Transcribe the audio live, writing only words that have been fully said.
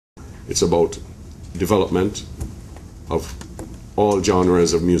It's about development of all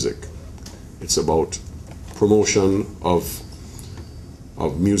genres of music. It's about promotion of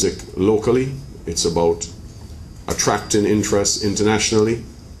music locally. It's about attracting interest internationally.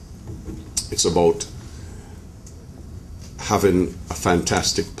 It's about having a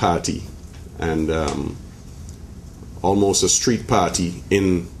fantastic party and almost a street party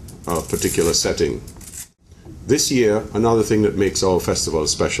in a particular setting. This year, another thing that makes our festival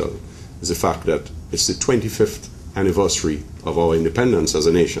special is the fact that it's the 25th anniversary of our independence as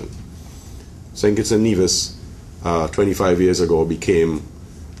a nation. St. Kitts and Nevis 25 years ago became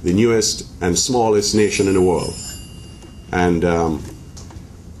the newest and smallest nation in the world. And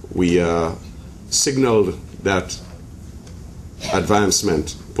we signaled that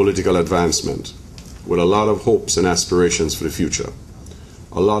advancement, political advancement, with a lot of hopes and aspirations for the future,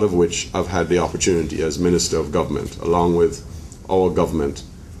 a lot of which I've had the opportunity as Minister of Government, along with our government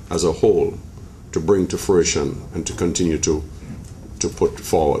as a whole, to bring to fruition and to continue to put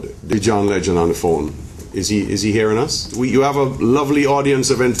forward. John Legend on the phone. Is he hearing us? You have a lovely audience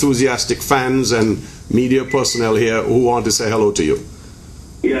of enthusiastic fans and media personnel here who want to say hello to you.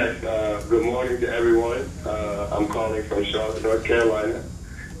 Yes, good morning to everyone. I'm calling from Charlotte, North Carolina,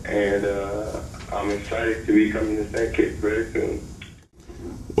 and I'm excited to be coming to St. Kitts very soon.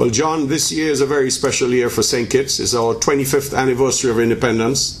 Well, John, this year is a very special year for St. Kitts. It's our 25th anniversary of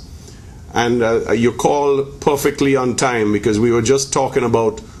independence. And you call perfectly on time, because we were just talking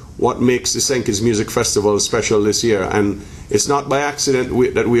about what makes the St. Kitts Music Festival special this year. And it's not by accident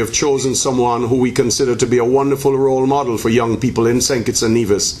that we have chosen someone who we consider to be a wonderful role model for young people in St. Kitts and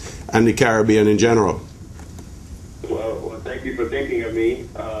Nevis and the Caribbean in general. Well, thank you for thinking of me.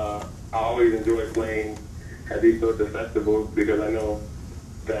 I always enjoy playing at these sorts of festivals because I know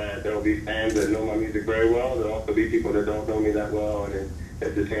that there will be fans that know my music very well. There will also be people that don't know me that well, and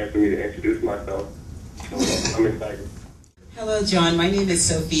it's a chance for me to introduce myself. So I'm excited. Hello, John. My name is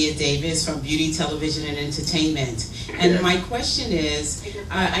Sophia Davis from Beauty, Television, and Entertainment. And my question is,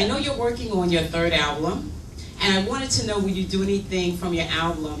 I know you're working on your third album, and I wanted to know, will you do anything from your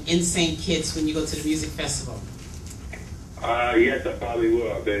album in St. Kitts when you go to the music festival? Yes, I probably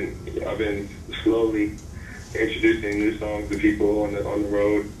will. I've been slowly introducing new songs to people on the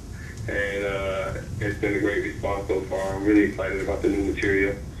road, and it's been a great response so far. I'm really excited about the new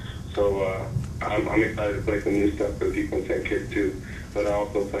material. So I'm excited to play some new stuff for the people in St. Kitts too. But I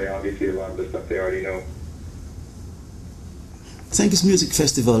also play obviously a lot of the stuff they already know. St. Kitts Music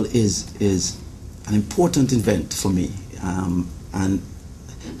Festival is an important event for me, and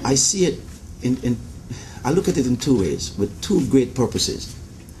I see it I look at it in two ways, with two great purposes.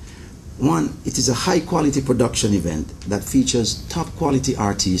 One, it is a high-quality production event that features top-quality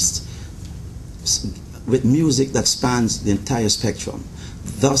artists with music that spans the entire spectrum.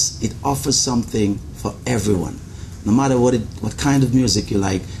 Thus, it offers something for everyone. No matter what kind of music you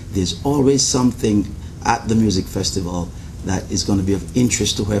like, there's always something at the music festival that is going to be of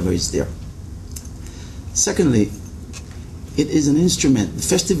interest to whoever is there. Secondly, it is an instrument. The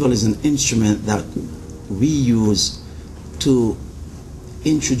festival is an instrument that we use to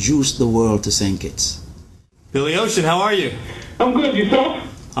introduce the world to St. Kitts. Billy Ocean, how are you? I'm good. Yourself?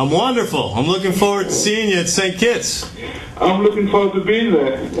 I'm wonderful. I'm looking forward to seeing you at St. Kitts. I'm looking forward to being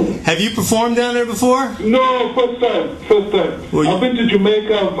there. Have you performed down there before? No, first time. Well, I've been to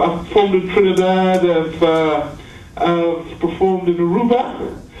Jamaica, I've performed in Trinidad, I've performed in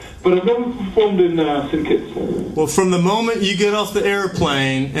Aruba, but I've never performed in St. Kitts. Well, from the moment you get off the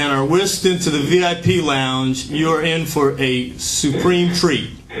airplane and are whisked into the VIP lounge, you're in for a supreme treat.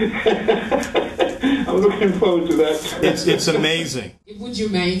 I'm looking forward to that. It's amazing. Would you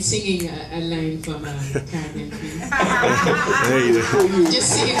mind singing a line from Caribbean Queen? Just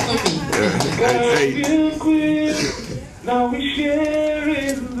sing it for me. Queen, now we share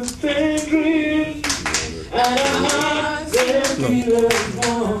in the same dream, and our hearts they feel as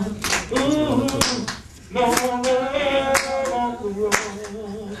one. Ooh, no one on the road.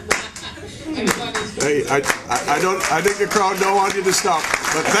 Hey, I think the crowd don't want you to stop,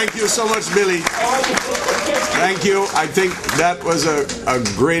 but thank you so much, Billy. Thank you. I think that was a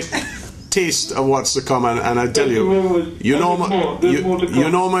great taste of what's to come, and I tell you,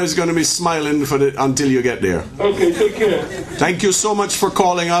 Unoma is going to be smiling until you get there. Okay, take care. Thank you so much for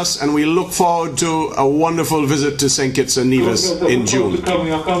calling us, and we look forward to a wonderful visit to St. Kitts and Nevis in June.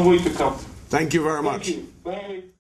 I can't wait to come. Thank you very much. Thank you.